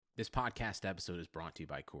This podcast episode is brought to you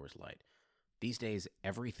by Coors Light. These days,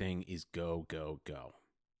 everything is go, go, go.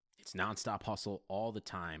 It's nonstop hustle all the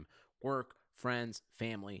time. Work, friends,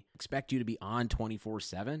 family expect you to be on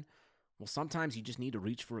 24/7. Well, sometimes you just need to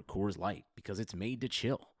reach for a Coors Light because it's made to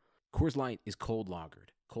chill. Coors Light is cold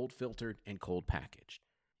lagered, cold filtered, and cold packaged.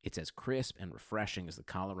 It's as crisp and refreshing as the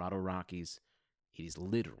Colorado Rockies. It is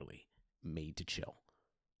literally made to chill.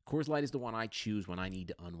 Coors Light is the one I choose when I need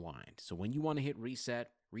to unwind. So when you want to hit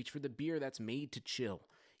reset, reach for the beer that's made to chill.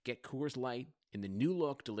 Get Coors Light in the new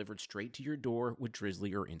look delivered straight to your door with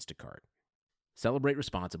Drizzly or Instacart. Celebrate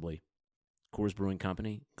responsibly. Coors Brewing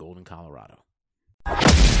Company, Golden, Colorado.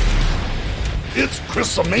 It's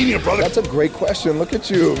Chris-a-mania, brother. That's a great question. Look at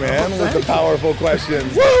you, man, with the powerful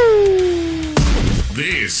questions. Woo!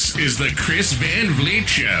 This is the Chris Van Vliet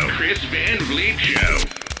Show. Chris Van Vliet Show.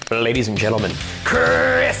 Ladies and gentlemen,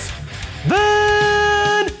 Chris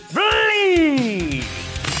Van Vliet.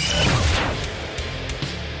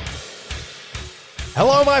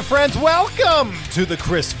 Hello, my friends. Welcome to the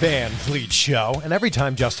Chris Van Vliet Show. And every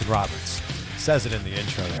time Justin Roberts says it in the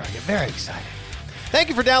intro there, I get very excited. Thank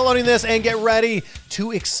you for downloading this and get ready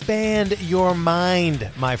to expand your mind,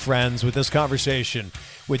 my friends, with this conversation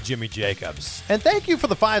with Jimmy Jacobs. And thank you for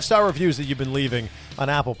the 5-star reviews that you've been leaving on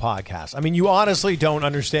Apple Podcasts. I mean, you honestly don't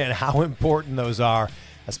understand how important those are,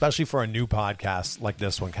 especially for a new podcast like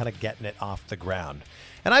this one, kind of getting it off the ground.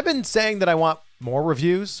 And I've been saying that I want more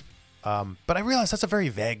reviews, but I realize that's a very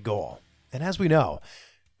vague goal. And as we know,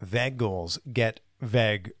 vague goals get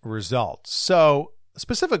vague results. So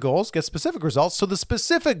specific goals get specific results. So the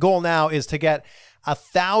specific goal now is to get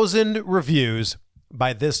 1,000 reviews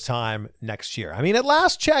by this time next year. I mean, at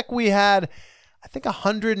last check, we had, I think,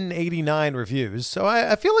 189 reviews. So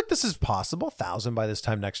I feel like this is possible, 1,000 by this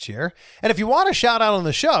time next year. And if you want a shout out on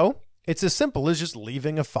the show, it's as simple as just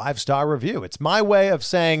leaving a 5-star review. It's my way of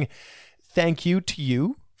saying thank you to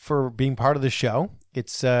you for being part of the show.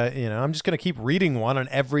 It's, I'm just going to keep reading one on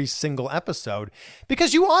every single episode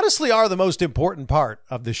because you honestly are the most important part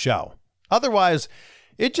of the show. Otherwise,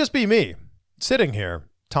 it'd just be me sitting here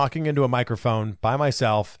talking into a microphone by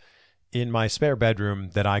myself in my spare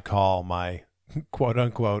bedroom that I call my quote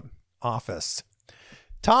unquote office.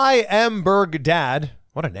 Ty M. Bergdad,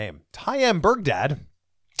 what a name. Ty M. Bergdad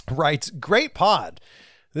writes, great pod.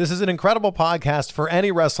 This is an incredible podcast for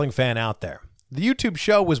any wrestling fan out there. The YouTube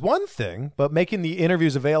show was one thing, but making the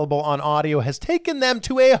interviews available on audio has taken them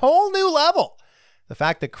to a whole new level. The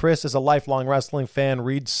fact that Chris is a lifelong wrestling fan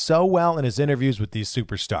reads so well in his interviews with these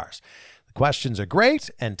superstars. The questions are great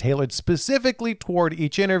and tailored specifically toward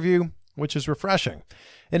each interview, which is refreshing.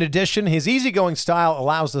 In addition, his easygoing style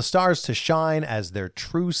allows the stars to shine as their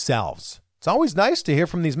true selves. It's always nice to hear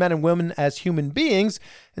from these men and women as human beings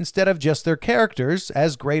instead of just their characters,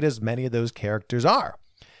 as great as many of those characters are.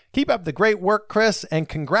 Keep up the great work, Chris, and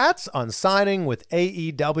congrats on signing with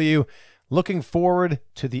AEW. Looking forward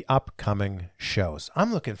to the upcoming shows.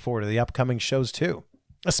 I'm looking forward to the upcoming shows too,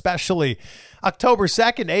 especially October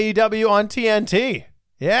 2nd, AEW on TNT.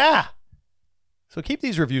 Yeah. So keep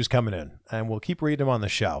these reviews coming in, and we'll keep reading them on the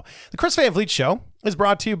show. The Chris Van Vliet Show is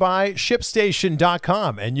brought to you by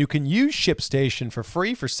ShipStation.com, and you can use ShipStation for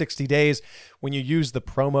free for 60 days when you use the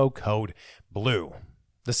promo code BLUE.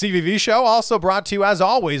 The CVV Show also brought to you, as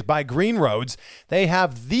always, by Green Roads. They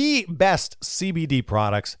have the best CBD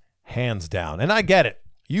products, hands down. And I get it.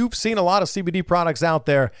 You've seen a lot of CBD products out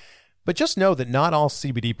there, but just know that not all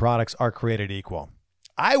CBD products are created equal.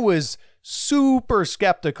 I was super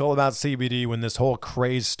skeptical about CBD when this whole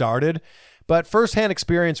craze started, but firsthand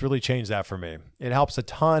experience really changed that for me. It helps a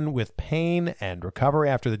ton with pain and recovery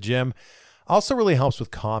after the gym. Also really helps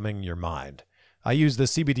with calming your mind. I use the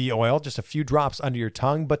CBD oil, just a few drops under your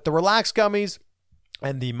tongue, but the Relax Gummies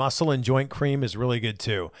and the Muscle and Joint Cream is really good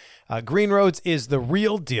too. Green Roads is the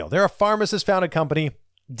real deal. They're a pharmacist-founded company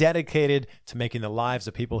dedicated to making the lives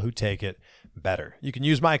of people who take it better. You can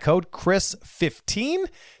use my code CHRIS15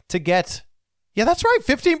 to get, yeah, that's right,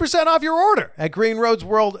 15% off your order at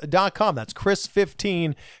greenroadsworld.com. That's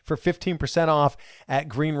CHRIS15 for 15% off at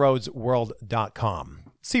greenroadsworld.com.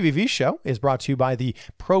 CVV Show is brought to you by the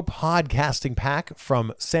Pro Podcasting Pack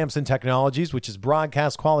from Samson Technologies, which is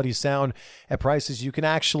broadcast quality sound at prices you can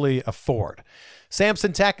actually afford.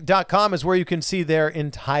 SamsonTech.com is where you can see their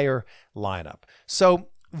entire lineup. So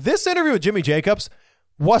this interview with Jimmy Jacobs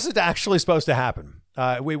wasn't actually supposed to happen.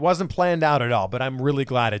 It wasn't planned out at all, but I'm really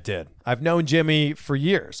glad it did. I've known Jimmy for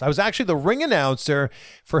years. I was actually the ring announcer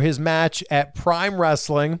for his match at Prime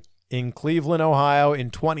Wrestling in Cleveland, Ohio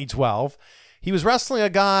in 2012. He was wrestling a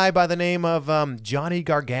guy by the name of Johnny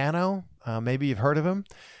Gargano. Maybe you've heard of him.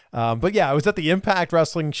 But yeah, I was at the Impact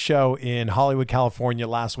Wrestling show in Hollywood, California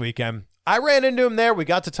last weekend. I ran into him there. We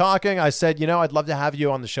got to talking. I said, I'd love to have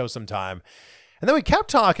you on the show sometime. And then we kept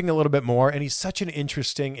talking a little bit more, and he's such an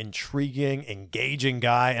interesting, intriguing, engaging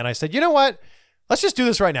guy. And I said, you know what? Let's just do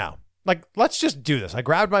this right now. Let's just do this. I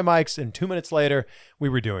grabbed my mics, and 2 minutes later, we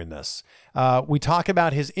were doing this. We talk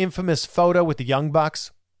about his infamous photo with the Young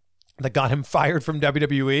Bucks that got him fired from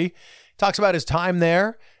WWE. Talks about his time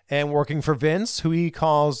there and working for Vince, who he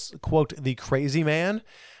calls, quote, the crazy man.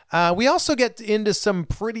 We also get into some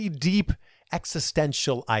pretty deep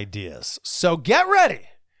existential ideas. So get ready.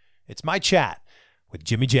 It's my chat with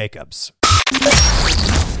Jimmy Jacobs.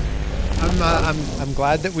 I'm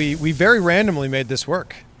glad that we very randomly made this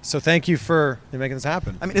work. So thank you for making this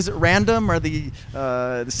happen. I mean, is it random? Are the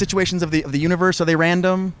situations of the universe, are they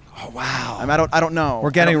random? Oh, wow. I mean, I don't know.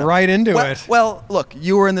 We're getting right into it. Well, look,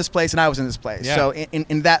 you were in this place and I was in this place. Yeah. So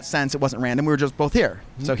in that sense, it wasn't random. We were just both here.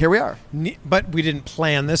 So here we are. But we didn't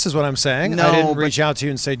plan this, is what I'm saying. No, I didn't reach out to you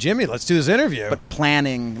and say, Jimmy, let's do this interview. But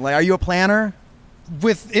planning, are you a planner?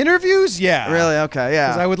 With interviews, yeah. Really? Okay, yeah.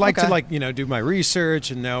 Because I would like to do my research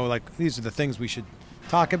and know these are the things we should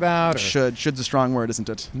talk about. Or Should's a strong word, isn't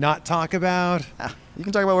it? Not talk about. You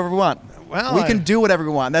can talk about whatever we want. Well, we can do whatever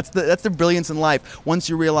we want. That's the brilliance in life. Once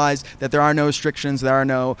you realize that there are no restrictions, there are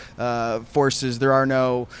no forces, there are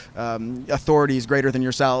no authorities greater than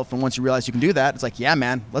yourself, and once you realize you can do that, it's like, yeah,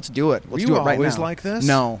 man, let's do it. Let's do it right now. Were you always like this?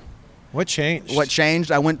 No. What changed? What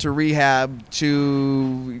changed? I went to rehab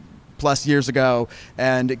 2+ years ago,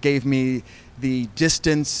 and it gave me the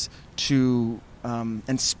distance to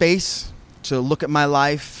and space to look at my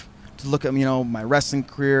life, to look at my wrestling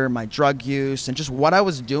career, my drug use, and just what I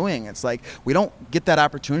was doing. It's like we don't get that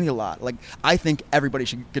opportunity a lot. I think everybody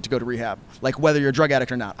should get to go to rehab, whether you're a drug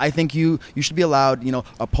addict or not. I think you should be allowed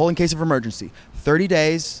a pull in case of emergency, 30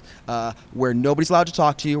 days where nobody's allowed to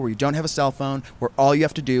talk to you, where you don't have a cell phone, where all you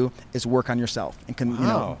have to do is work on yourself. And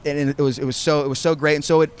and it was so great. And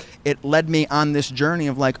so it led me on this journey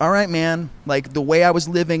of all right, man, the way I was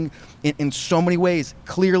living in so many ways,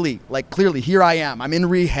 clearly here I am. I'm in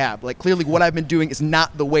rehab. Clearly what I've been doing is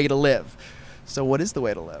not the way to live. So what is the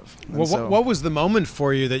way to live? Well, what was the moment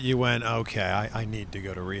for you that you went, okay, I need to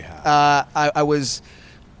go to rehab? I was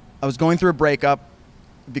going through a breakup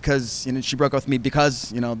because she broke up with me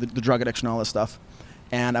because the drug addiction, all this stuff,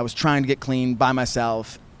 and I was trying to get clean by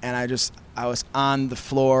myself, and I was on the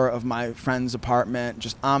floor of my friend's apartment,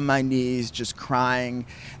 just on my knees, just crying,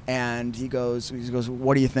 and he goes,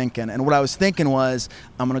 what are you thinking? And what I was thinking was,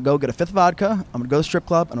 I'm gonna go get a fifth vodka, I'm gonna go to the strip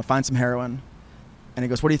club, I'm gonna find some heroin. And he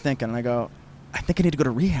goes, what are you thinking? And I go, I think I need to go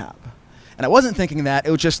to rehab. And I wasn't thinking that.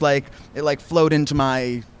 It was just it flowed into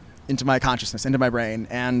my consciousness, into my brain,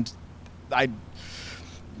 and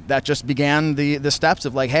that just began the steps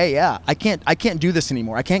of hey, yeah, I can't do this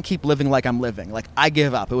anymore. I can't keep living like I'm living. I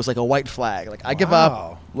give up. It was like a white flag. I give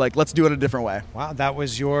up. Let's do it a different way. Wow, that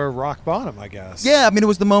was your rock bottom, I guess. Yeah, I mean, it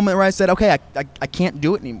was the moment where I said, okay, I can't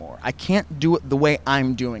do it anymore. I can't do it the way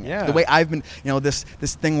I'm doing it. Yeah. The way I've been,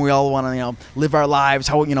 this thing we all want to, live our lives,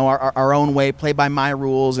 how, our own way, play by my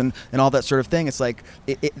rules and all that sort of thing. It's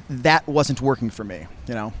that wasn't working for me,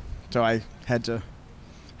 So I had to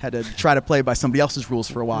try to play by somebody else's rules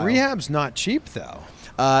for a while. Rehab's not cheap, though.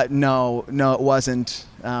 No, it wasn't.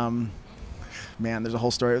 Man, there's a whole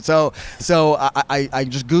story. So I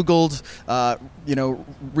just Googled,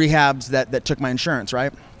 rehabs that took my insurance,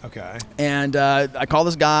 right? Okay. And I called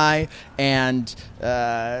this guy, and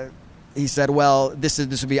he said, "Well, this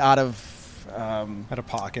would be out of." Out of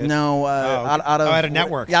pocket? No, out of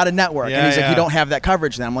network. Yeah, out of network. Yeah, and he's yeah. like, you don't have that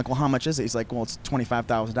coverage then. I'm like, well, how much is it? He's like, well, it's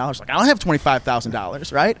 $25,000. I don't have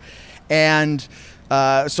 $25,000, right? And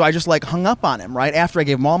so I just hung up on him, right? After I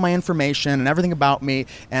gave him all my information and everything about me,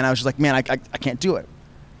 and I was just like, man, I can't do it.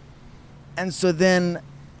 And so then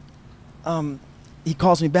he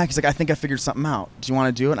calls me back. He's like, I think I figured something out. Do you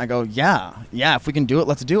want to do it? And I go, yeah, if we can do it,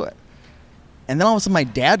 let's do it. And then all of a sudden my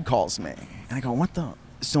dad calls me, and I go, what the?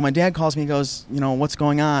 So my dad calls me and goes, what's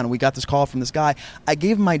going on? We got this call from this guy. I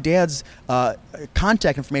gave him my dad's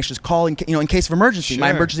contact information, to call in case of emergency,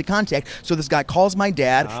 my emergency contact. So this guy calls my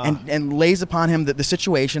dad and lays upon him the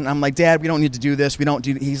situation. I'm like, Dad, we don't need to do this.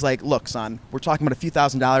 He's like, look, son, we're talking about a few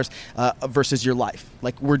 $1,000s versus your life.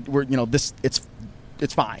 We're this,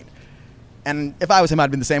 it's fine. And if I was him, I'd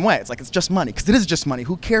been the same way. It's just money, because it is just money.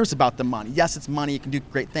 Who cares about the money? Yes, it's money. You can do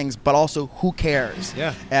great things, but also who cares?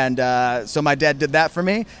 Yeah. And so my dad did that for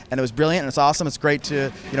me, and it was brilliant, and it's awesome. It's great to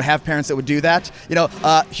have parents that would do that.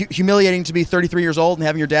 Humiliating to be 33 years old and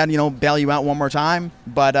having your dad bail you out one more time,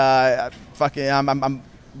 but I'm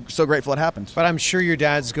so grateful it happened. But I'm sure your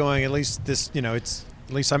dad's going, at least this,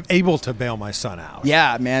 At least I'm able to bail my son out.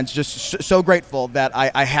 Yeah, man, it's just so grateful that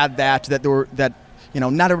I had that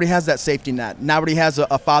not everybody has that safety net. Not everybody has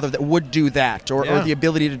a father that would do that or the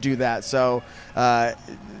ability to do that. So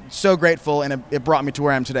so grateful, and it brought me to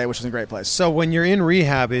where I am today, which is a great place. So when you're in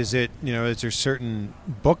rehab, is there certain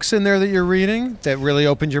books in there that you're reading that really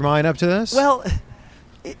opened your mind up to this? Well,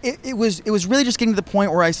 it was really just getting to the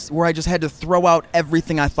point where I just had to throw out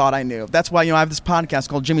everything I thought I knew. That's why I have this podcast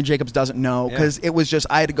called Jimmy Jacobs Doesn't Know, because it was just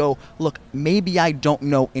I had to go, look, maybe I don't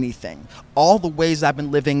know anything. All the ways I've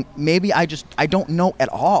been living, maybe I don't know at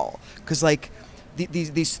all. Because like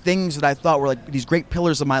these things that I thought were like these great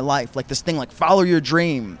pillars of my life, like this thing like follow your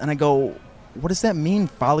dream, and I go, what does that mean,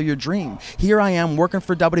 follow your dream? Here I am working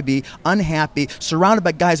for WB, unhappy, surrounded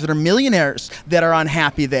by guys that are millionaires that are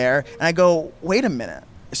unhappy there, and I go, wait a minute.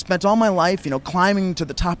 I spent all my life, climbing to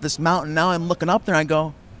the top of this mountain. Now I'm looking up there and I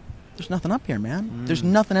go, there's nothing up here, man. There's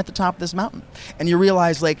nothing at the top of this mountain. And you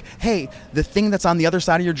realize, like, hey, the thing that's on the other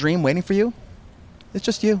side of your dream waiting for you, it's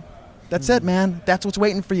just you. That's it, man. That's what's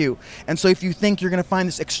waiting for you. And so if you think you're going to find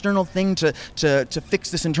this external thing to fix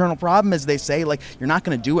this internal problem, as they say, like, you're not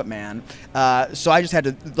going to do it, man. So I just had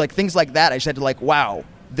to, like, things like that, I just had to, like, wow,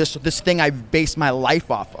 this thing I've based my life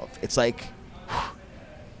off of, it's like,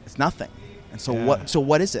 it's nothing. And so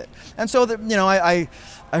what is it? And so I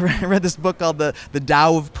read this book called the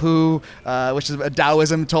Tao of Pooh, which is a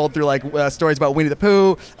Taoism told through like stories about Winnie the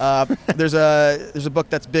Pooh. There's a book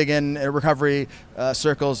that's big in recovery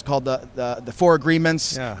circles called the Four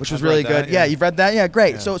Agreements, which was really good. Yeah, you've read that? Yeah,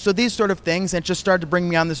 great. Yeah. So these sort of things, and it just started to bring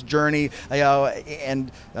me on this journey,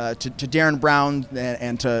 and to Darren Brown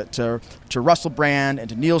and to Russell Brand and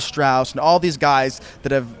to Neil Strauss and all these guys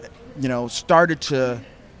that have started to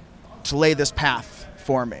lay this path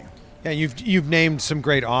for me. Yeah, you've named some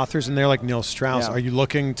great authors in there, like Neil Strauss. Yeah. Are you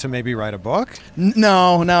looking to maybe write a book?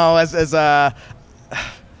 No, as not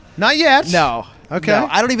yet. No. Okay. No,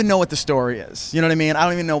 I don't even know what the story is. You know what I mean? I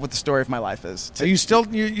don't even know what the story of my life is. Are you still?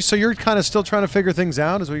 So you're kind of still trying to figure things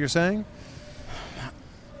out, is what you're saying?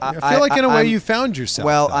 I feel like in a way you found yourself.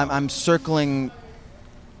 Well, I'm circling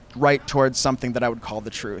right towards something that I would call the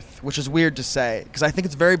truth, which is weird to say, because I think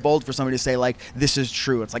it's very bold for somebody to say, like, this is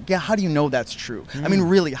true. It's like, yeah, how do you know that's true? I mean,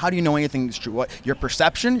 really, how do you know anything is true? What, your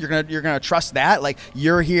perception? You're gonna trust that? Like,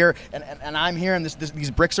 you're here and I'm here and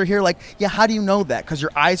these bricks are here? Like, yeah, how do you know that? Because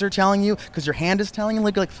your eyes are telling you? Because your hand is telling you?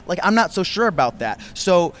 Like I'm not so sure about that.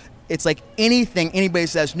 So it's like anything anybody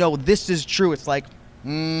says, no, this is true, it's like,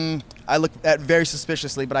 I look at very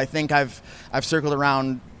suspiciously, but I think I've circled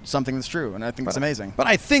around something that's true, and I think it's amazing. But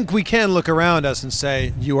I think we can look around us and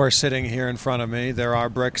say, you are sitting here in front of me, there are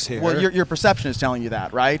bricks here. Well, your perception is telling you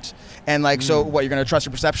that, right? And like, so what, you're going to trust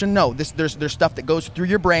your perception? No, there's stuff that goes through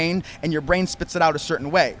your brain, and your brain spits it out a certain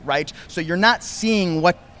way, right? So you're not seeing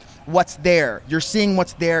what's there. You're seeing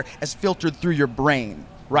what's there as filtered through your brain,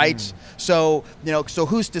 right? So, so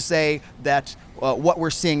who's to say that what we're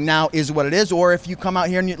seeing now is what it is? Or if you come out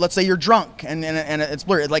here and let's say you're drunk and it's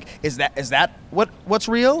blurry, like, is that what's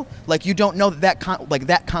real? Like, you don't know that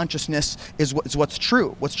consciousness is what's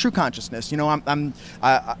true. What's true consciousness?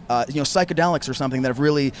 Psychedelics or something that have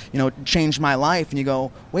really changed my life. And you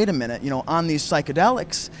go, wait a minute, on these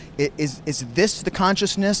psychedelics, is this the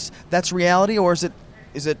consciousness that's reality, or is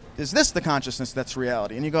this the consciousness that's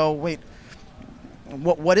reality? And you go, wait,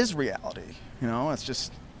 what is reality? It's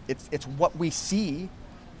just. It's what we see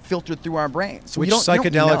filtered through our brains. So Which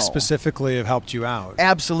psychedelics specifically have helped you out?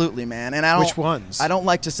 Absolutely, man. And which ones? I don't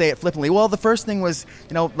like to say it flippantly. Well, the first thing was,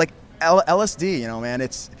 like LSD, man.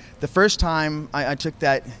 It's the first time I took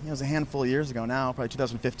that, it was a handful of years ago now, probably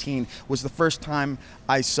 2015, was the first time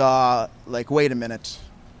I saw, like, wait a minute,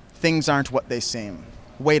 things aren't what they seem.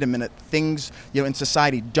 Wait a minute, things in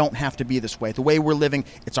society don't have to be this way. The way we're living,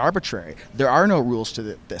 it's arbitrary. There are no rules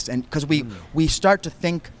to this. And because we start to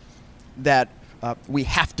think that we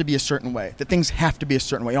have to be a certain way, that things have to be a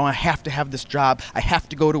certain way. I have to have this job. I have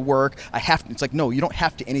to go to work. It's like, no, you don't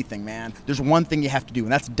have to anything, man. There's one thing you have to do,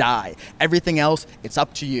 and that's die. Everything else, it's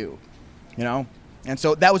up to you, And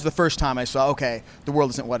so that was the first time I saw, okay, the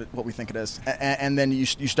world isn't what we think it is. And then you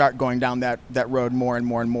start going down that road more and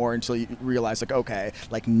more and more until you realize, like, okay,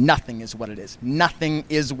 like, nothing is what it is. Nothing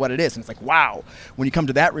is what it is. And it's like, wow, when you come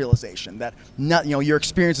to that realization that your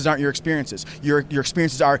experiences aren't your experiences. Your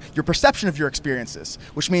experiences are your perception of your experiences,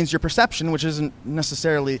 which means your perception, which isn't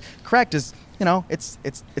necessarily correct, is, it's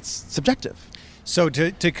subjective. So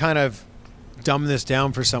to kind of dumb this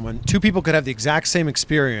down for someone, two people could have the exact same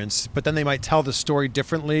experience, but then they might tell the story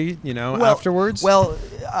differently, afterwards. Well,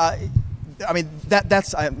 I mean,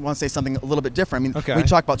 that's I want to say something a little bit different. I mean, Okay. when we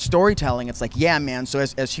talk about storytelling, it's like, yeah, man. So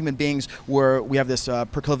as human beings, we have this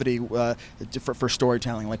proclivity for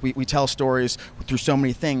storytelling. Like we tell stories through so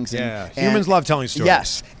many things. Yeah. And Humans love telling stories.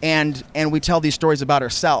 Yes, and we tell these stories about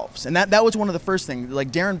ourselves, and that was one of the first things.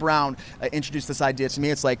 Like Darren Brown introduced this idea to me.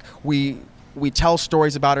 It's like we tell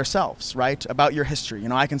stories about ourselves, right? About your history. You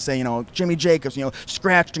know, I can say, Jimmy Jacobs,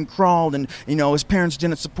 scratched and crawled, and his parents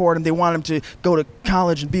didn't support him. They wanted him to go to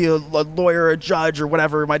college and be a lawyer, or a judge, or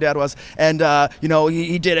whatever my dad was. And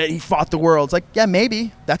he did it. He fought the world. It's like, yeah,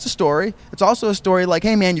 maybe that's a story. It's also a story like,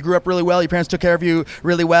 hey man, you grew up really well. Your parents took care of you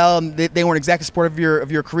really well, and they weren't exactly supportive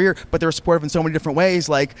of your career, but they were supportive in so many different ways.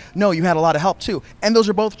 Like, no, you had a lot of help too. And those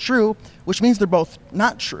are both true, which means they're both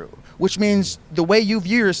not true. Which means the way you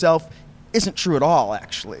view yourself isn't true at all,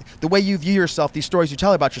 actually. The way you view yourself, these stories you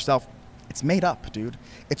tell about yourself, it's made up, dude.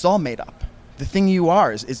 It's all made up. The thing you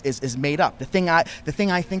are is made up. The thing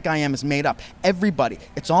I think I am is made up. Everybody,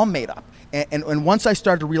 it's all made up. And once I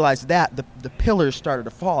started to realize that, the pillars started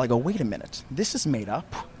to fall. I go, wait a minute. This is made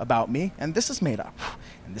up about me, and this is made up.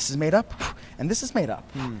 And this is made up, and this is made up.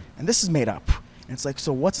 And this is made up. And it's like,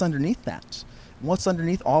 so what's underneath that? What's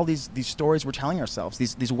underneath all these stories we're telling ourselves,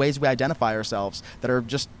 these ways we identify ourselves that are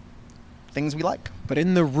just things we like? But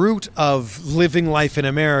in the root of living life in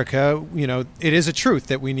America, it is a truth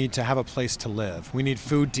that we need to have a place to live. We need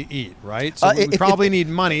food to eat, right? So we probably need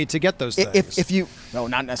money to get those things. No,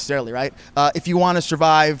 not necessarily, right? If you want to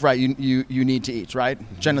survive, right, you need to eat, right?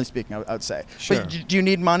 Mm-hmm. Generally speaking, I would say. Sure. But do you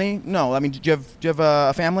need money? No. I mean, do you have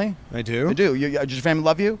a family? I do. You do. Does your family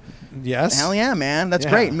love you? Yes. Hell yeah, man. That's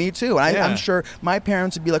Yeah. great. Me too. And Yeah. I'm sure my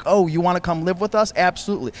parents would be like, oh, you want to come live with us?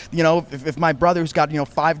 Absolutely. If my brother's got,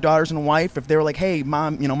 5 daughters and a wife, if they were like, hey,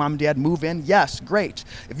 mom and dad, move in. Yes, great.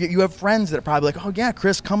 If you have friends that are probably like, oh yeah,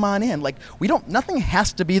 Chris, come on in. Like, nothing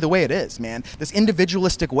has to be the way it is, man. This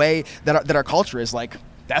individualistic way that our culture is like,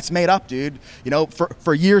 that's made up, dude.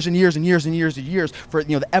 For years and years and years and years and years, for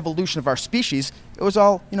the evolution of our species, it was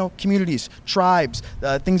all communities, tribes,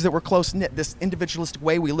 things that were close knit. This individualistic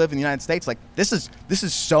way we live in the United States, like this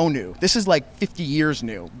is so new. This is like 50 years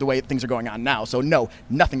new, the way things are going on now. So no,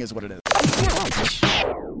 nothing is what it is.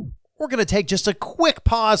 We're going to take just a quick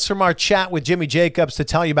pause from our chat with Jimmy Jacobs to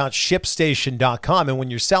tell you about ShipStation.com. And when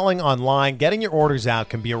you're selling online, getting your orders out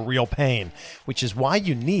can be a real pain, which is why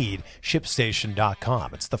you need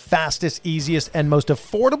ShipStation.com. It's the fastest, easiest, and most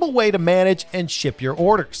affordable way to manage and ship your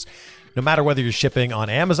orders. No matter whether you're shipping on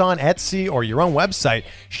Amazon, Etsy, or your own website,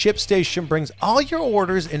 ShipStation brings all your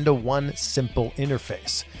orders into one simple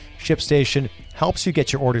interface. ShipStation helps you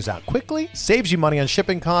get your orders out quickly, saves you money on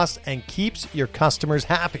shipping costs, and keeps your customers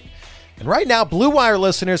happy. And right now, Blue Wire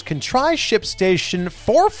listeners can try ShipStation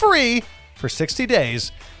for free for 60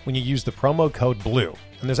 days when you use the promo code BLUE.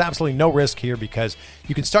 And there's absolutely no risk here because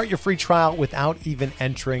you can start your free trial without even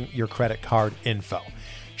entering your credit card info.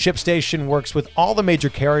 ShipStation works with all the major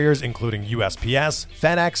carriers, including USPS,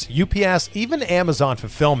 FedEx, UPS, even Amazon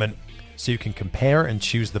Fulfillment, so you can compare and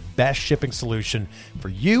choose the best shipping solution for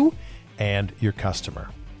you and your customer.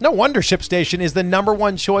 No wonder ShipStation is the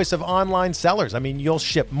 #1 choice of online sellers. I mean, you'll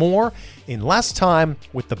ship more in less time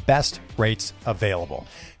with the best rates available.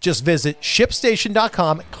 Just visit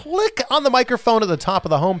ShipStation.com, click on the microphone at the top of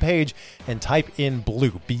the homepage, and type in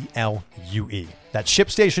BLUE, B-L-U-E. That's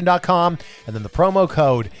ShipStation.com, and then the promo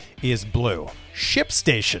code is BLUE.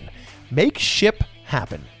 ShipStation. Make ship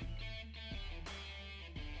happen.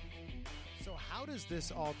 So how does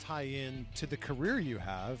this all tie in to the career you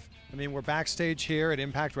have? I mean, we're backstage here at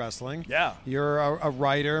Impact Wrestling. Yeah. You're a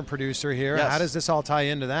writer and producer here. Yes. How does this all tie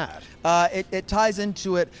into that? It ties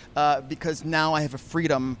into it because now I have a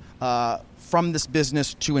freedom from this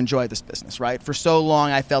business to enjoy this business, right? For so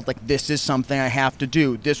long, I felt like this is something I have to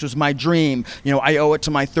do. This was my dream. I owe it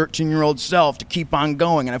to my 13-year-old self to keep on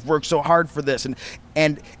going, and I've worked so hard for this.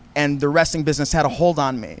 And the wrestling business had a hold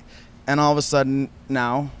on me. And all of a sudden,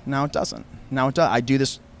 now it doesn't. Now it does. I do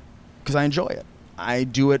this because I enjoy it. I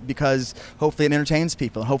do it because hopefully it entertains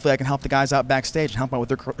people, and hopefully I can help the guys out backstage and help them out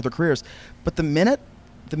with their careers. But the minute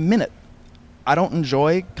I don't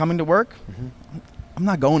enjoy coming to work, I'm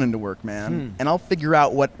not going into work, man. And I'll figure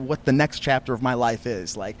out what the next chapter of my life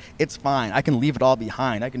is. Like, it's fine. I can leave it all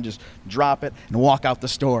behind. I can just drop it and walk out the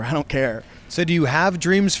store. I don't care. So do you have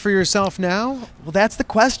dreams for yourself now? Well, that's the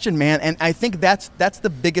question, man. And I think that's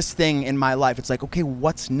the biggest thing in my life. It's like, okay,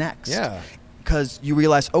 what's next? Yeah. Because you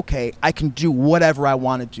realize, okay, I can do whatever I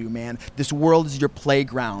want to do, man. This world is your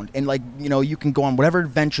playground, and you can go on whatever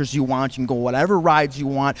adventures you want. You can go whatever rides you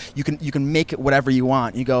want. You can make it whatever you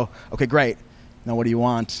want. You go, okay, great. Now what do you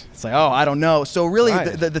want? It's like, oh, I don't know. So really,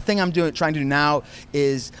 Right. the thing I'm trying to do now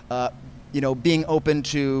is being open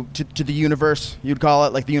to the universe, you'd call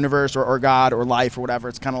it, like the universe or God or life or whatever.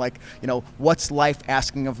 It's kind of like, what's life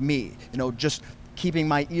asking of me? Just keeping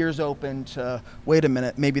my ears open to, wait a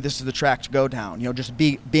minute, maybe this is the track to go down. Just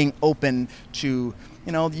being open to,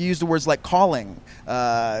 you use the words like calling,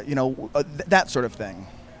 that sort of thing.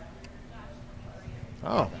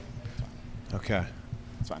 Oh, okay.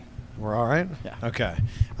 It's fine. We're all right? Yeah. Okay.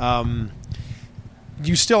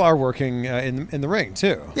 You still are working in the ring,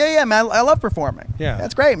 too. Yeah, man. I love performing. Yeah.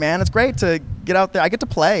 That's great, man. It's great to get out there. I get to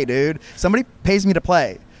play, dude. Somebody pays me to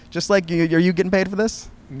play. Just like you. Are you getting paid for this?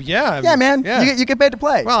 Yeah. Yeah, man. Yeah. You get paid to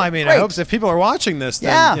play. Well, I mean, Great. I hope so. If people are watching this, then,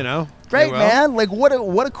 Yeah. they Great, will. man. Like, what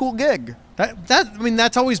a cool gig.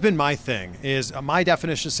 That's always been my thing. Is my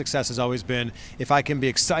definition of success has always been if I can be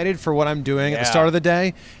excited for what I'm doing at the start of the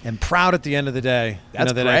day and proud at the end of the day.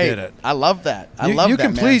 That's that great. I did it. I love that. You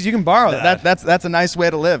can please, you can borrow that. That's a nice way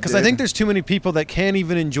to live. Because I think there's too many people that can't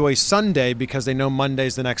even enjoy Sunday because they know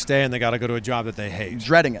Monday's the next day and they got to go to a job that they hate.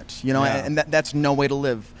 Dreading it, Yeah. and that's no way to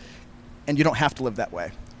live. And you don't have to live that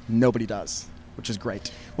way. Nobody does, which is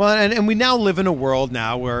great. Well, and we now live in a world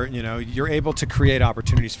now where, you're able to create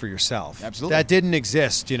opportunities for yourself. Absolutely. That didn't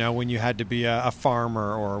exist, when you had to be a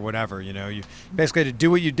farmer or whatever. You basically had to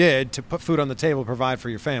do what you did to put food on the table, provide for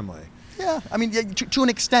your family. Yeah, I mean, to an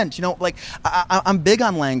extent, like I'm big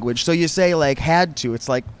on language. So you say like had to. It's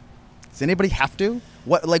like, does anybody have to?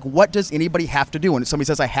 What does anybody have to do? When somebody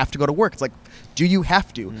says I have to go to work, it's like, do you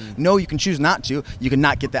have to? No, you can choose not to. You can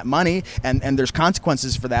not get that money, and there's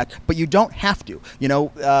consequences for that. But you don't have to.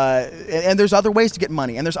 And there's other ways to get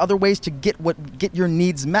money, and there's other ways to get your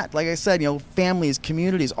needs met. Like I said, families,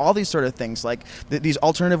 communities, all these sort of things. Like these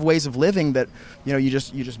alternative ways of living that you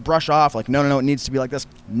just brush off. Like no, it needs to be like this.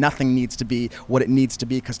 Nothing needs to be what it needs to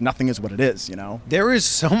be because nothing is what it is. There is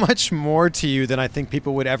so much more to you than I think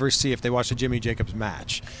people would ever see if they watched a Jimmy Jacobs match.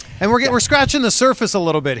 And we're scratching the surface a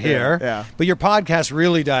little bit here. Yeah. But your podcast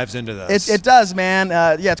really dives into this. It does, man.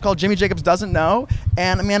 It's called Jimmy Jacobs Doesn't Know.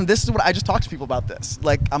 And, man, this is what I just talk to people about this.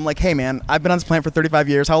 Like, I'm like, hey, man, I've been on this planet for 35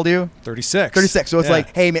 years. How old are you? 36. 36. So it's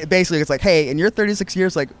like, hey, basically, it's like, hey, in your 36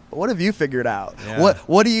 years, like, what have you figured out? Yeah.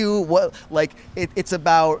 It's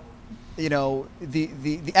about,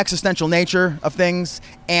 the existential nature of things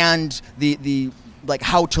and the like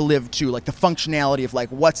how to live too, like the functionality of like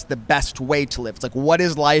what's the best way to live. It's like what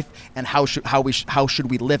is life and how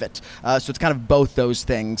should we live it. So it's kind of both those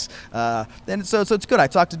things. And so it's good. I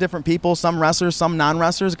talk to different people, some wrestlers, some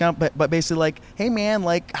non-wrestlers, but basically like, hey man,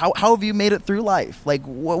 like how have you made it through life? Like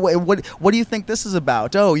what do you think this is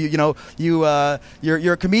about? Oh, you're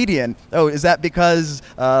a comedian. Oh, is that because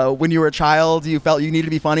when you were a child you felt you needed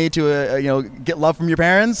to be funny to get love from your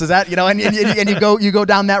parents? Is that and you go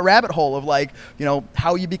down that rabbit hole of like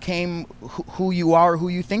how you became who you are, who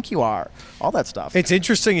you think you are, all that stuff. It's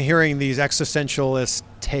interesting hearing these existentialist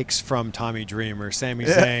takes from Tommy Dreamer, Sami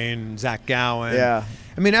Zayn, Zach Gowen. Yeah.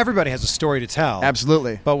 I mean, everybody has a story to tell.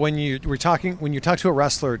 Absolutely. But when you talk to a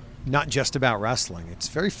wrestler, not just about wrestling, it's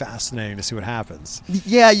very fascinating to see what happens.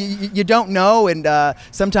 Yeah, you don't know, and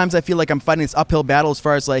sometimes I feel like I'm fighting this uphill battle as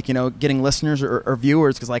far as like getting listeners or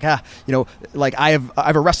viewers, because like like I have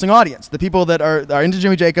a wrestling audience. The people that are into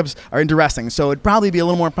Jimmy Jacobs are into wrestling, so it'd probably be a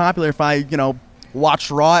little more popular if I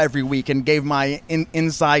watched Raw every week and gave my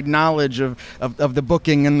inside knowledge of the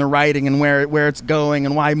booking and the writing and where it's going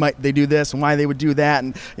and why might they do this and why they would do that,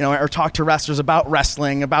 and or talk to wrestlers about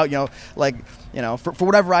wrestling, about for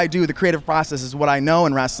whatever I do, the creative process is what I know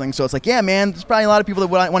in wrestling. So it's like, yeah, man, there's probably a lot of people that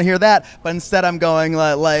want to hear that, but instead I'm going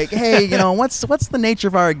like, hey, what's the nature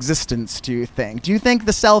of our existence? Do you think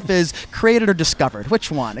the self is created or discovered?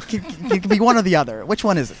 Which one? It could be one or the other. Which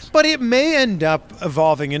one is it? But it may end up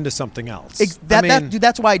evolving into something else. Dude,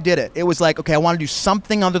 that's why I did it. It was like, okay, I want to do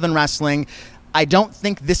something other than wrestling. I don't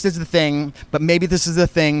think this is the thing, but maybe this is the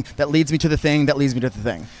thing that leads me to the thing that leads me to the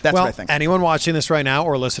thing. That's what I think. Anyone watching this right now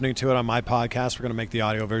or listening to it on my podcast, we're going to make the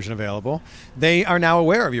audio version available. They are now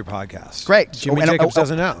aware of your podcast. Great. Jimmy Jacobs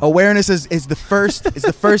doesn't know. Awareness is the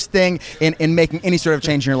first thing in making any sort of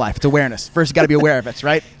change in your life. It's awareness. First, you got to be aware of it,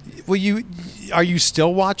 right? Well, are you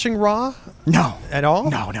still watching Raw? No. At all?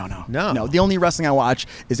 No. The only wrestling I watch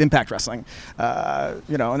is Impact Wrestling.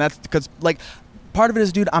 And that's because like. Part of it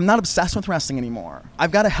is, dude, I'm not obsessed with wrestling anymore.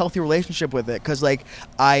 I've got a healthy relationship with it because, like,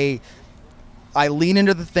 I lean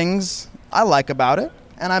into the things I like about it,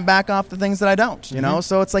 and I back off the things that I don't.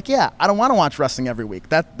 So it's like, yeah, I don't want to watch wrestling every week.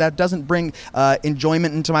 That doesn't bring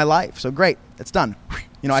enjoyment into my life. So great, it's done.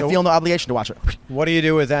 I feel no obligation to watch it. What do you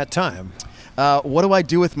do with that time? what do I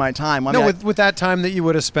do with my time? I No, mean, with that time that you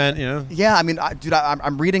would have spent, you know. yeah, I mean, dude,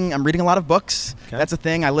 I'm reading a lot of books. Okay. That's a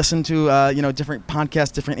thing. I listen to different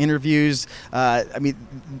podcasts, different interviews. I mean,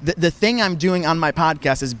 the thing I'm doing on my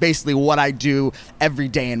podcast is basically what I do every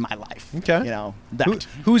day in my life. Okay. You know that.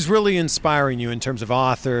 Who's really inspiring you in terms of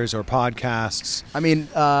authors or podcasts? I mean,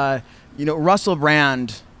 Russell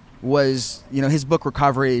Brand was, his book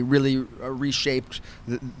Recovery really reshaped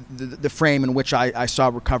the frame in which I saw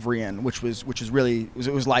recovery in, which was really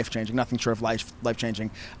it was life changing, nothing short of life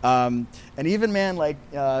changing. And even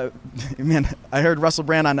I heard Russell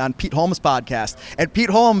Brand on Pete Holmes' podcast, and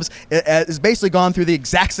Pete Holmes has basically gone through the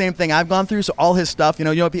exact same thing I've gone through. So all his stuff, you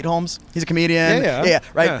know Pete Holmes, he's a comedian,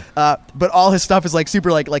 right? Yeah. But all his stuff is like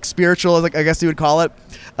super like spiritual, I guess you would call it,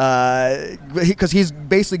 because he's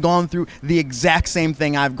basically gone through the exact same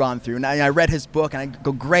thing I've gone through. And I read his book and I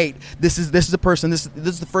go, great, this is a person, this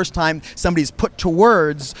is the first time somebody's put to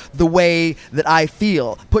words the way that I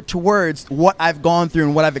feel, put to words what I've gone through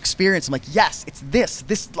and what I've experienced. I'm like, yes, it's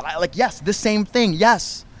this same thing,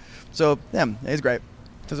 yes. So yeah, it's great.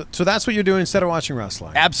 So that's what you're doing instead of watching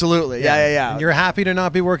wrestling? Absolutely, yeah. And you're happy to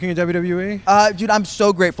not be working at WWE? Dude, I'm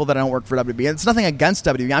so grateful that I don't work for WWE. And it's nothing against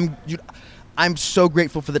WWE. I'm so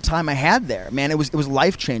grateful for the time I had there, man. It was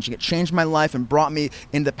life changing. It changed my life and brought me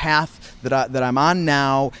in the path that I'm on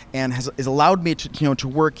now, and has allowed me to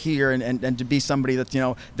work here and to be somebody that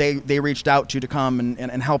they reached out to come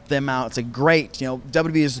and help them out. It's like great.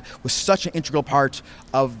 WWE was such an integral part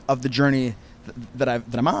of the journey that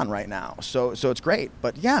I'm on right now. So it's great.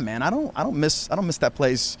 But yeah, man, I don't miss that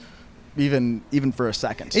place even for a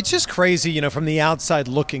second. It's just crazy, from the outside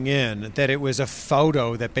looking in, that it was a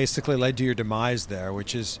photo that basically led to your demise there,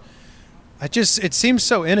 which is, it seems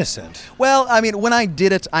so innocent. Well, I mean, when I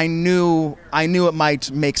did it, I knew it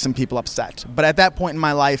might make some people upset. But at that point in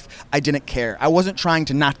my life, I didn't care. I wasn't trying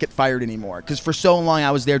to not get fired anymore, because for so long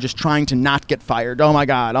I was there just trying to not get fired. Oh my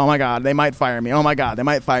God, they might fire me. Oh my God, they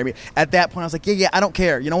might fire me. At that point, I was like, yeah, I don't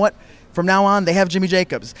care. You know what? From now on, they have Jimmy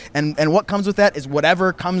Jacobs, and what comes with that is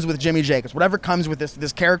whatever comes with Jimmy Jacobs, whatever comes with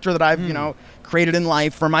this character that I've created in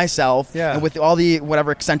life for myself, and with all the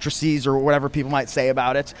whatever eccentricities or whatever people might say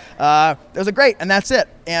about it. It was a great, and that's it.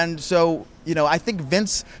 And so I think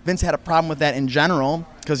Vince had a problem with that in general,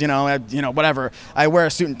 because whatever, I wear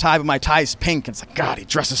a suit and tie, but my tie's pink, and it's like, God, he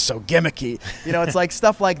dresses so gimmicky. It's like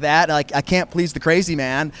stuff like that. Like, I can't please the crazy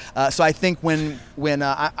man. So I think when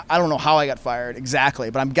I don't know how I got fired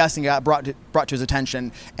exactly, but I'm guessing it got brought to his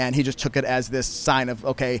attention, and he just took it as this sign of,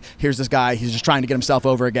 okay, here's this guy, he's just trying to get himself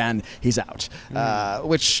over again, he's out.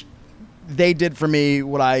 Which they did for me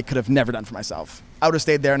what I could have never done for myself. I would have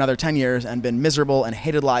stayed there another 10 years and been miserable and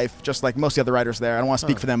hated life, just like most of the other writers there. I don't want to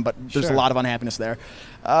speak for them, but there's a lot of unhappiness there.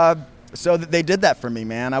 So they did that for me,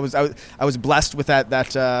 man. I was blessed with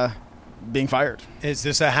that being fired. Is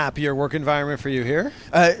this a happier work environment for you here?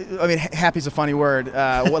 I mean, happy is a funny word.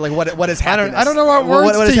 What is happiness? I don't know what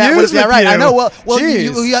words to use. Yeah, right. You. I know. Well,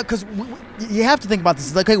 because you have to think about this.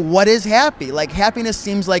 It's like, okay, what is happy? Like, happiness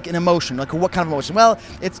seems like an emotion. Like, what kind of emotion? Well,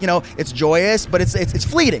 it's joyous, but it's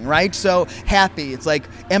fleeting, right? So happy. It's like,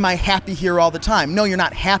 am I happy here all the time? No, you're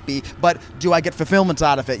not happy, but do I get fulfillment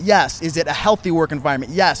out of it? Yes. Is it a healthy work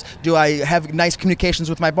environment? Yes. Do I have nice communications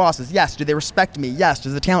with my bosses? Yes. Do they respect me? Yes.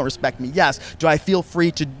 Does the talent respect me? Yes. Do I feel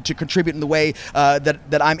free to contribute in the way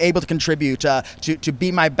that I'm able to contribute, to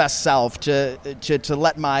be my best self, to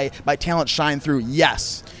let my talent shine through?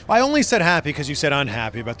 Yes. Well, I only said happy because you said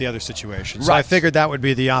unhappy about the other situation. So Right. I figured that would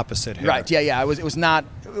be the opposite here. Right. Yeah.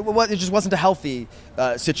 It just wasn't a healthy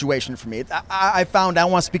situation for me. I found, I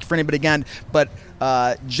don't want to speak for anybody again, but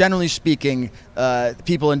generally speaking,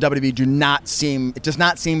 people in WWE it does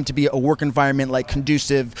not seem to be a work environment like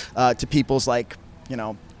conducive to people's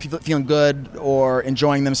people feeling good or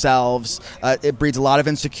enjoying themselves. It breeds a lot of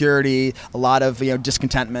insecurity, a lot of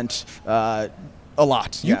discontentment. A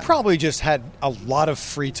lot. You probably just had a lot of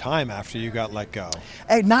free time after you got let go.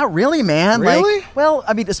 Hey, not really, man. Really? Well,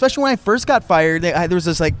 I mean, especially when I first got fired, there was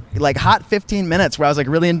this like hot 15 minutes where I was like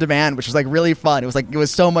really in demand, which was like really fun. It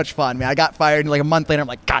was so much fun. Man, I got fired, and like a month later, I'm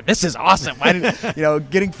like, God, this is awesome. I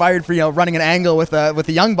didn't, getting fired for running an angle with the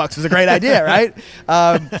Young Bucks was a great idea, right?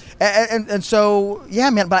 And so yeah,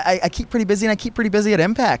 man. But I keep pretty busy, and I keep pretty busy at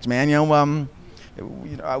Impact, man.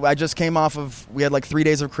 I just came off of, we had like 3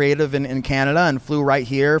 days of creative in Canada and flew right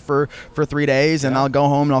here for 3 days, and I'll go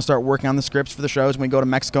home and I'll start working on the scripts for the shows when we go to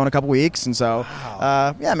Mexico in a couple weeks. And so,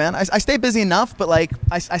 yeah, man, I stay busy enough, but like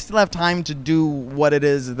I still have time to do what it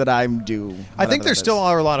is that I do. I think there still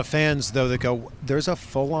are a lot of fans though that go, there's a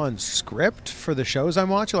full-on script for the shows I'm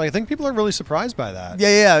watching. Like, I think people are really surprised by that.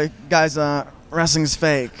 Yeah, guys. wrestling's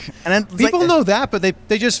fake. And then People know that, but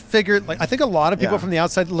they just figured, like, I think a lot of people Yeah. from the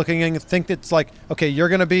outside looking in think it's like, okay, you're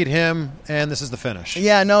going to beat him, and this is the finish.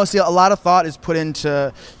 Yeah, no. See, a lot of thought is put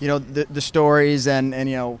into the stories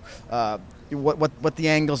and what the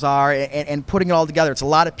angles are and putting it all together. It's a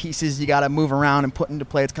lot of pieces you got to move around and put into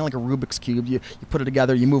play. It's kind of like a Rubik's cube. You put it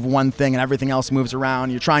together, you move one thing, and everything else moves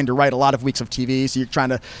around. You're trying to write a lot of weeks of TV, so you're trying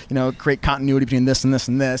to create continuity between this and this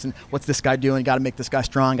and this. And what's this guy doing? You got to make this guy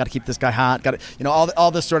strong. Got to keep this guy hot. Got to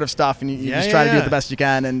all this sort of stuff, and you just try to do it the best you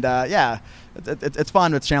can. And it's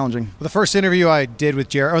fun, but it's challenging. Well, the first interview I did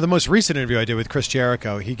with or the most recent interview I did with Chris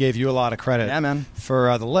Jericho, he gave you a lot of credit. Yeah, man.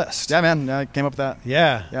 For the list. Yeah, man. I came up with that.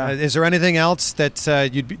 Yeah. Yeah. Is there anything else that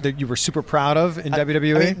that you were super proud of in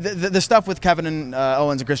WWE? I mean, the stuff with Kevin and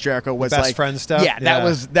Owens and Chris Jericho was best like friend stuff? Yeah,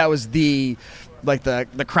 that was the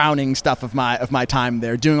crowning stuff of my time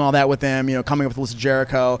there. Doing all that with them, coming up with the list of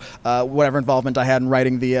Jericho, whatever involvement I had in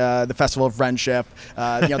writing the Festival of Friendship.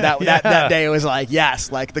 That day was like,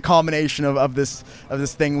 yes, like the culmination of this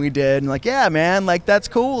thing we did. And like, yeah, man, like that's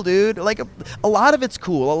cool, dude. Like a lot of it's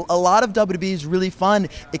cool. A lot of WWE is really fun,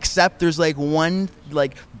 except there's like one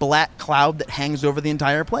like black cloud that hangs over the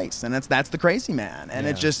entire place, and that's the crazy man. And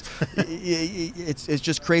it just it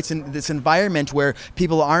just creates this environment where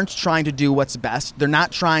people aren't trying to do what's best. They're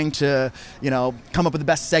not trying to come up with the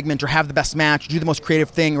best segment or have the best match, do the most creative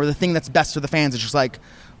thing or the thing that's best for the fans. It's just like,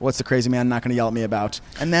 what's the crazy man not going to yell at me about?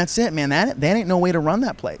 And that's it, man. That ain't no way to run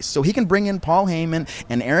that place. So he can bring in Paul Heyman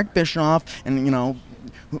and Eric Bischoff and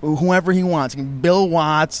whoever he wants, Bill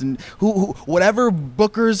Watts and whatever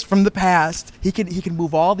bookers from the past, he can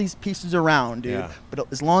move all these pieces around, dude. Yeah. But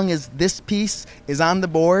as long as this piece is on the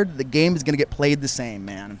board, the game is going to get played the same,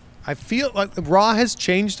 man. I feel like Raw has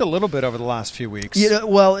changed a little bit over the last few weeks.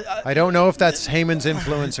 I don't know if that's Heyman's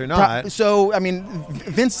influence or not. So, I mean,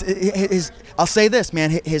 Vince, I'll say this,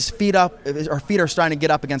 man, his feet are starting to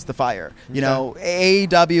get up against the fire.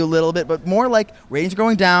 AEW a little bit, but more like ratings are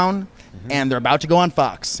going down. And they're about to go on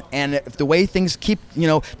Fox. And if the way things keep,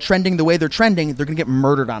 trending the way they're trending, they're going to get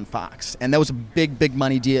murdered on Fox. And that was a big, big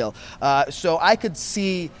money deal. So I could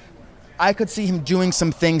see him doing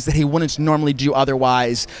some things that he wouldn't normally do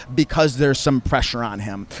otherwise because there's some pressure on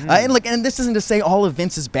him. And this isn't to say all of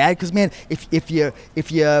Vince is bad, because man, if you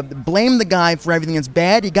blame the guy for everything that's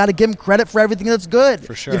bad, you got to give him credit for everything that's good.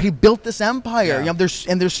 For sure. He built this empire. Yeah.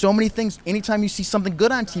 There's so many things. Anytime you see something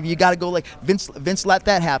good on TV, you got to go like, Vince let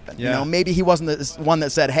that happen. Yeah. Maybe he wasn't the one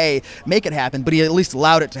that said, hey, make it happen, but he at least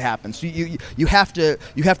allowed it to happen. So you have to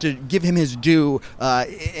give him his due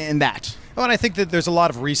in that. Oh, and I think that there's a lot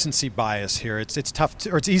of recency bias here. It's tough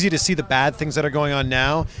or it's easy to see the bad things that are going on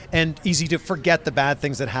now, and easy to forget the bad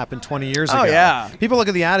things that happened 20 years ago. Oh, yeah. People look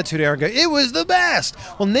at the Attitude Era and go, it was the best.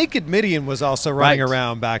 Well, Naked Midian was also running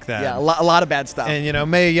around back then. Yeah, a lot of bad stuff. And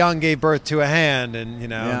Mae Young gave birth to a hand, and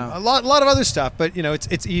a lot of other stuff. But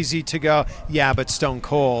it's easy to go, yeah, but Stone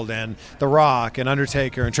Cold and The Rock and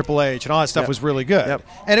Undertaker and Triple H and all that stuff was really good. Yep.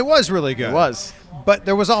 And it was really good. It was. But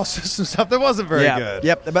there was also some stuff that wasn't very good.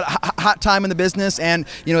 Yep. But hot time in the business, and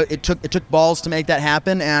it took balls to make that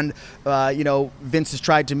happen. And Vince has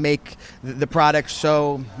tried to make the product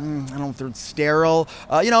so I don't know if they're sterile,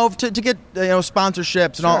 to get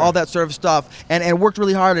sponsorships and all that sort of stuff. And it worked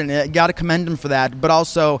really hard, and got to commend him for that. But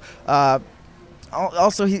also.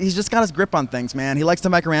 Also, he's just got his grip on things, man. He likes to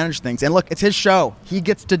micromanage things. And look, it's his show. He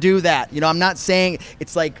gets to do that. I'm not saying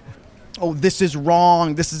it's like, oh, this is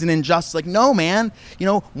wrong, this is an injustice. Like, no, man.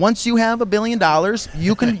 Once you have $1 billion,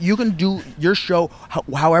 you can do your show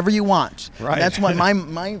however you want. Right. And that's what my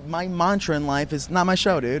mantra in life is. Not my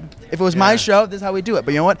show, dude. If it was my show, this is how we do it.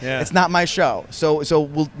 But you know what? Yeah. It's not my show. So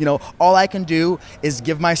we'll, all I can do is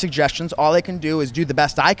give my suggestions. All I can do is do the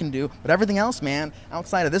best I can do. But everything else, man,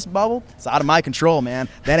 outside of this bubble, it's out of my control, man.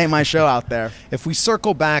 That ain't my show out there. If we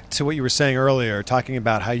circle back to what you were saying earlier, talking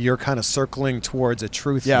about how you're kind of circling towards a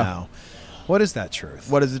truth now, what is that truth?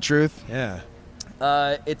 What is the truth? Yeah.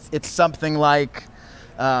 It's something like,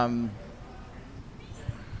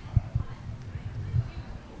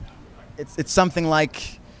 it's something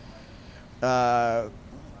like, none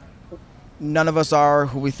of us are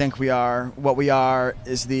who we think we are. What we are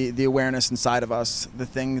is the awareness inside of us, the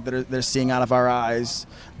thing that they're seeing out of our eyes.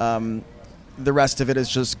 The rest of it is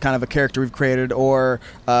just kind of a character we've created, or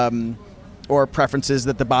preferences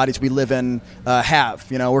that the bodies we live in have.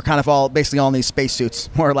 We're kind of all basically all in these spacesuits,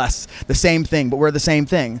 more or less. The same thing, but we're the same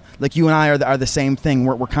thing. Like you and I are the same thing.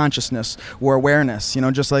 We're consciousness. We're awareness.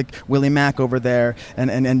 Just like Willie Mack over there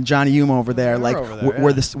and Johnny Yuma over there. We're like over there,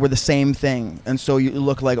 we're the same thing. And so you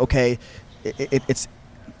look like, okay, it's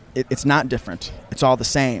not different. It's all the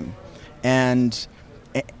same. And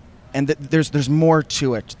there's more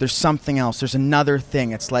to it. There's something else. There's another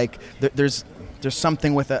thing. It's like there's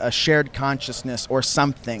something with a shared consciousness or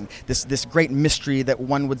something. This great mystery that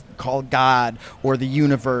one would call God or the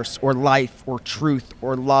universe or life or truth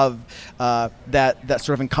or love that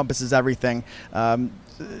sort of encompasses everything.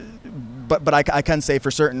 But I can say for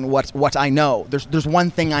certain what I know. There's one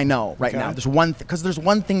thing I know right now. There's one because there's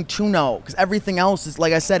one thing to know, because everything else is,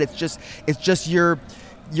 like I said, it's just your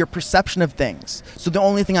perception of things. So the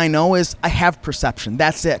only thing I know is I have perception.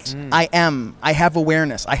 That's it. I have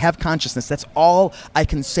awareness. I have consciousness. That's all I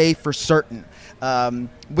can say for certain,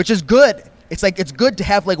 which is good. It's like, it's good to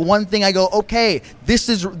have like one thing I go, okay, this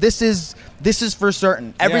is for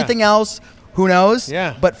certain. Everything else, who knows?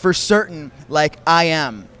 Yeah. But for certain, like I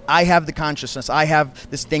have the consciousness. I have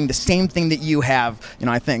this thing, the same thing that you have.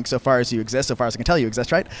 I think, so far as you exist, so far as I can tell you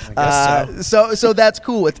exist, right? I guess so that's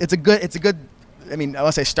cool. It's a good. I mean, I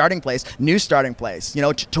want to say starting place, new starting place.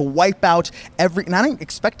 To wipe out every. And I didn't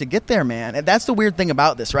expect to get there, man. And that's the weird thing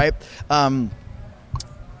about this, right?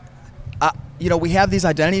 We have these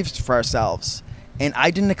identities for ourselves, and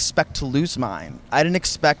I didn't expect to lose mine. I didn't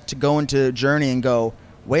expect to go into a journey and go,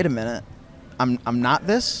 wait a minute, I'm not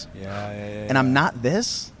this, and I'm not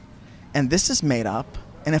this, and this is made up,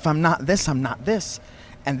 and if I'm not this, I'm not this.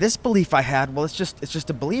 And this belief I had, well, it's just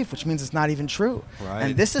a belief, which means it's not even true. Right.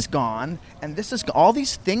 And this is gone, and this is all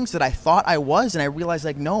these things that I thought I was, and I realized,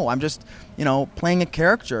 like, no, I'm just, playing a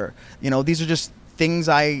character. These are just things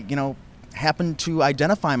I, happen to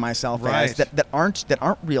identify myself as that aren't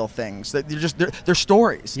real things. That they're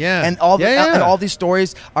stories. Yeah. And and all these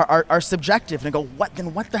stories are subjective. And I go, what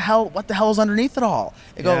the hell is underneath it all?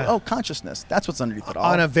 I go, oh, consciousness. That's what's underneath it all.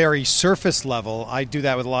 On a very surface level, I do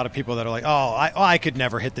that with a lot of people that are like, oh, I could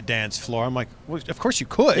never hit the dance floor. I'm like, well, of course you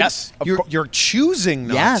could. Yes. You're choosing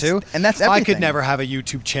not to. And that's everything. I could never have a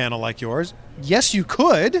YouTube channel like yours. Yes, you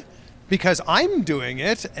could. Because I'm doing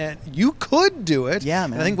it, and you could do it. Yeah,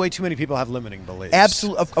 man. And I think way too many people have limiting beliefs.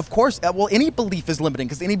 Absolutely, of course. Well, any belief is limiting,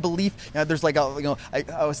 because any belief, there's like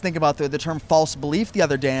I was thinking about the term false belief the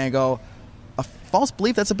other day, and I go, a false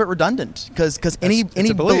belief, that's a bit redundant, because any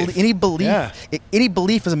belief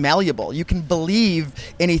is malleable. You can believe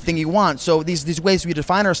anything you want. So these ways we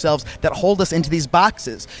define ourselves that hold us into these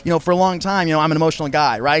boxes. For a long time, I'm an emotional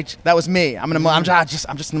guy, right? That was me. I'm just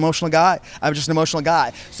an emotional guy. I'm just an emotional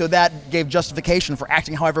guy. So that gave justification for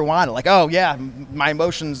acting however I wanted. Like, oh yeah, my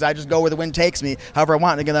emotions, I just go where the wind takes me, however I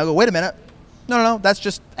want. And again, I go, wait a minute, no, that's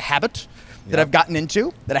just a habit that I've gotten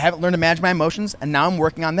into, that I haven't learned to manage my emotions, and now I'm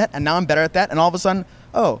working on that, and now I'm better at that, and all of a sudden,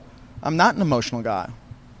 oh, I'm not an emotional guy.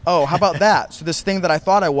 Oh, how about that? So this thing that I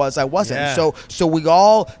thought I was, I wasn't. Yeah. So we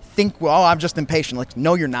all think, well, I'm just impatient. Like,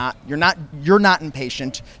 no, you're not. You're not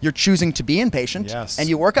impatient. You're choosing to be impatient. Yes. And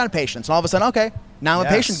you work on patience. And all of a sudden, okay, now I'm a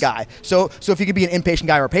patient guy. So if you could be an impatient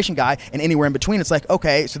guy or a patient guy, and anywhere in between, it's like,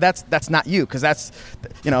 okay, so that's not you, because that's,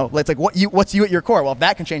 it's like what's you at your core. Well, if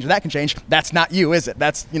that can change or that can change, that's not you, is it?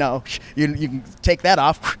 That's you can take that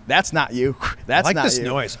off. That's not you. That's I like not this you.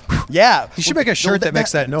 Noise. Yeah. You should make a shirt that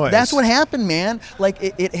makes that noise. That's what happened, man. Like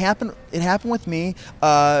it happened. It happened with me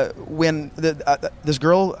when this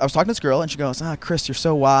girl. I was talking to this girl, and she goes, Chris, you're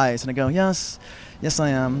so wise. And I go, yes, I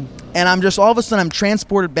am. And I'm just, all of a sudden, I'm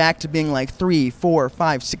transported back to being like 3, 4,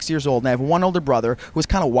 5, 6 years old. And I have one older brother who was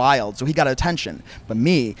kind of wild, so he got attention. But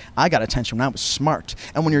me, I got attention when I was smart.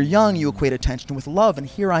 And when you're young, you equate attention with love. And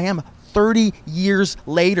here I am, 30 years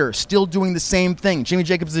later, still doing the same thing. Jimmy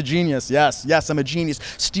Jacobs is a genius. Yes, I'm a genius.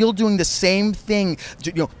 Still doing the same thing,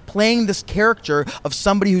 playing this character of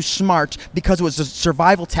somebody who's smart because it was a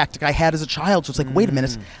survival tactic I had as a child. So it's like, wait a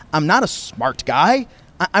minute, I'm not a smart guy.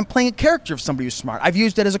 I'm playing a character of somebody who's smart. I've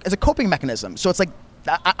used it as a coping mechanism. So it's like,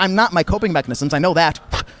 I'm not my coping mechanisms. I know that.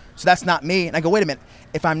 So that's not me. And I go, wait a minute,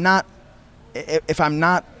 if I'm not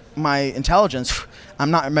my intelligence,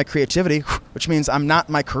 I'm not my creativity, which means I'm not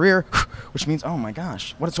my career, which means, oh my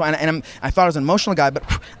gosh, what is so? And I thought I was an emotional guy, but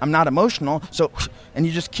I'm not emotional. So, and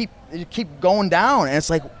you just keep going down, and it's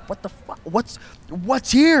like, what the fuck? What's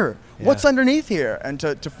here? Yeah. What's underneath here? And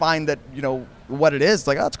to find that what it is,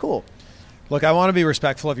 like, oh, it's cool. Look, I want to be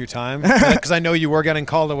respectful of your time, because I know you were getting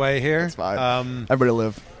called away here. That's fine. Everybody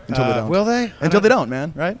live until they don't. Will they? Until they don't,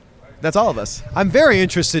 man. Right? That's all of us. I'm very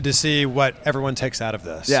interested to see what everyone takes out of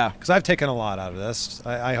this. Yeah. Because I've taken a lot out of this.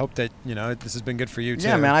 I hope that, this has been good for you, too.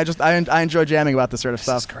 Yeah, man. I enjoy jamming about this sort of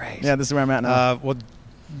stuff. This is great. Yeah, this is where I'm at now. Well,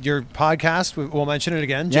 your podcast, we'll mention it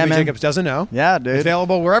again. Yeah, Jimmy man. Jacobs Doesn't Know. Yeah, dude.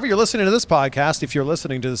 Available wherever you're listening to this podcast, if you're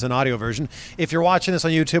listening to this in audio version. If you're watching this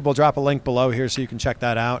on YouTube, we'll drop a link below here so you can check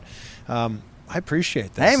that out. I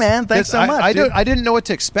appreciate that. Hey, man, thanks so much. I dude. didn't know what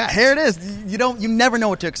to expect. Here it is. You never know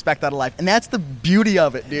what to expect out of life, and that's the beauty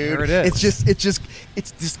of it, dude. Here it is.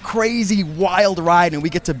 It's this crazy, wild ride, and we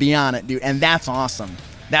get to be on it, dude, and that's awesome.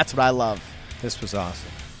 That's what I love. This was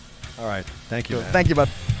awesome. All right, thank you, man. Thank you, bud.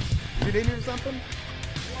 You need or something?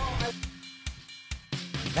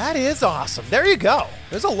 That is awesome. There you go.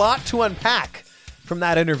 There's a lot to unpack from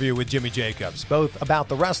that interview with Jimmy Jacobs, both about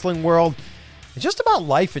the wrestling world and just about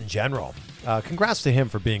life in general. Congrats to him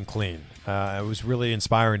for being clean. It was really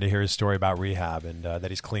inspiring to hear his story about rehab and that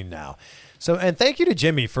he's clean now. So, and thank you to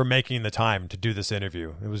Jimmy for making the time to do this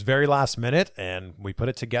interview. It was very last minute, and we put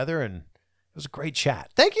it together, and it was a great chat.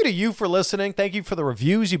 Thank you to you for listening. Thank you for the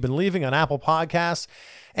reviews you've been leaving on Apple Podcasts.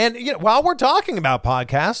 And while we're talking about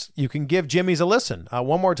podcasts, you can give Jimmy's a listen.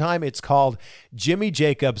 One more time, it's called Jimmy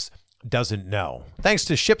Jacobs Doesn't Know. Thanks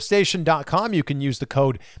to ShipStation.com, you can use the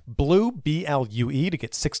code BLUE, B-L-U-E, to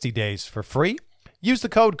get 60 days for free. Use the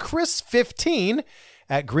code CHRIS15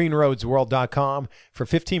 at greenroadsworld.com for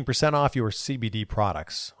 15% off your CBD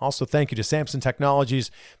products. Also, thank you to Samson Technologies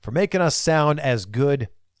for making us sound as good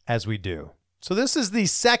as we do. So this is the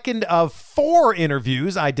second of 4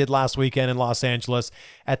 interviews I did last weekend in Los Angeles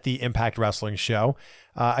at the Impact Wrestling Show.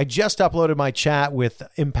 I just uploaded my chat with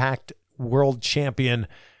Impact World Champion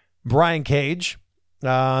Brian Cage.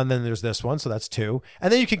 And then there's this one, so that's 2.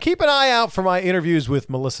 And then you can keep an eye out for my interviews with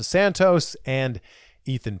Melissa Santos and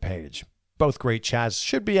Ethan Page. Both great chats.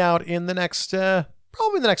 Should be out in the next,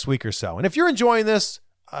 probably the next week or so. And if you're enjoying this,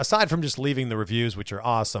 aside from just leaving the reviews, which are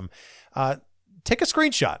awesome, take a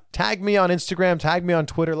screenshot. Tag me on Instagram. Tag me on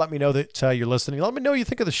Twitter. Let me know that you're listening. Let me know what you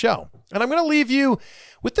think of the show. And I'm going to leave you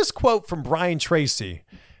with this quote from Brian Tracy,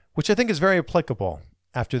 which I think is very applicable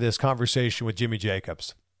after this conversation with Jimmy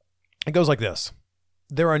Jacobs. It goes like this.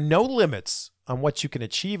 There are no limits on what you can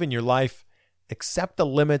achieve in your life except the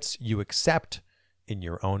limits you accept in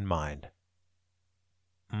your own mind.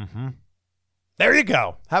 There you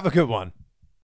go. Have a good one.